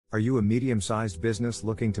Are you a medium-sized business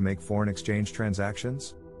looking to make foreign exchange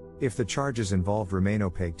transactions? If the charges involved remain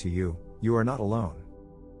opaque to you, you are not alone.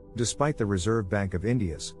 Despite the Reserve Bank of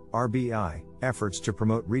India's (RBI) efforts to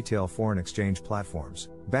promote retail foreign exchange platforms,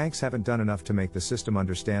 banks haven't done enough to make the system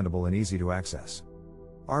understandable and easy to access.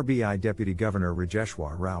 RBI Deputy Governor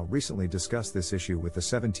Rajeshwar Rao recently discussed this issue with the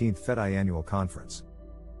 17th FedI Annual Conference.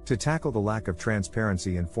 To tackle the lack of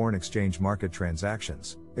transparency in foreign exchange market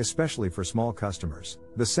transactions, especially for small customers,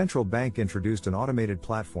 the central bank introduced an automated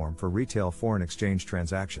platform for retail foreign exchange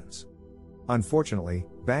transactions. Unfortunately,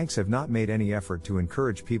 banks have not made any effort to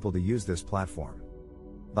encourage people to use this platform.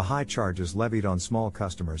 The high charges levied on small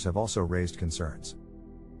customers have also raised concerns.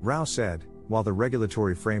 Rao said, while the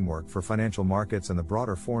regulatory framework for financial markets and the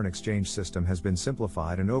broader foreign exchange system has been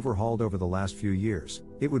simplified and overhauled over the last few years,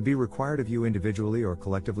 it would be required of you individually or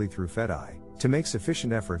collectively through FedI, to make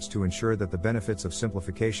sufficient efforts to ensure that the benefits of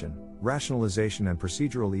simplification, rationalization and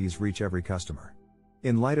procedural ease reach every customer.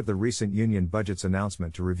 In light of the recent Union Budget's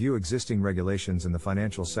announcement to review existing regulations in the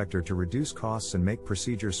financial sector to reduce costs and make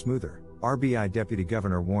procedures smoother, RBI Deputy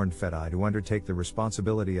Governor warned FedI to undertake the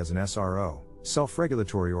responsibility as an SRO,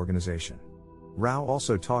 self-regulatory organization. Rao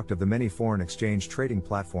also talked of the many foreign exchange trading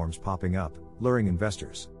platforms popping up, luring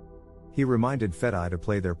investors. He reminded FedI to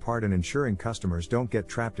play their part in ensuring customers don't get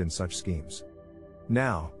trapped in such schemes.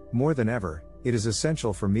 Now, more than ever, it is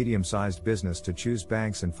essential for medium-sized business to choose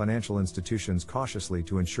banks and financial institutions cautiously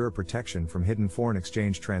to ensure protection from hidden foreign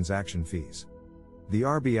exchange transaction fees. The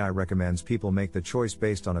RBI recommends people make the choice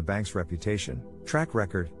based on a bank's reputation, track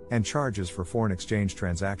record, and charges for foreign exchange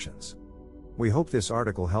transactions. We hope this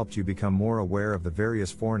article helped you become more aware of the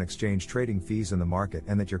various foreign exchange trading fees in the market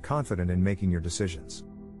and that you're confident in making your decisions.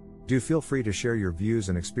 Do feel free to share your views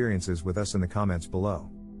and experiences with us in the comments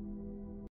below.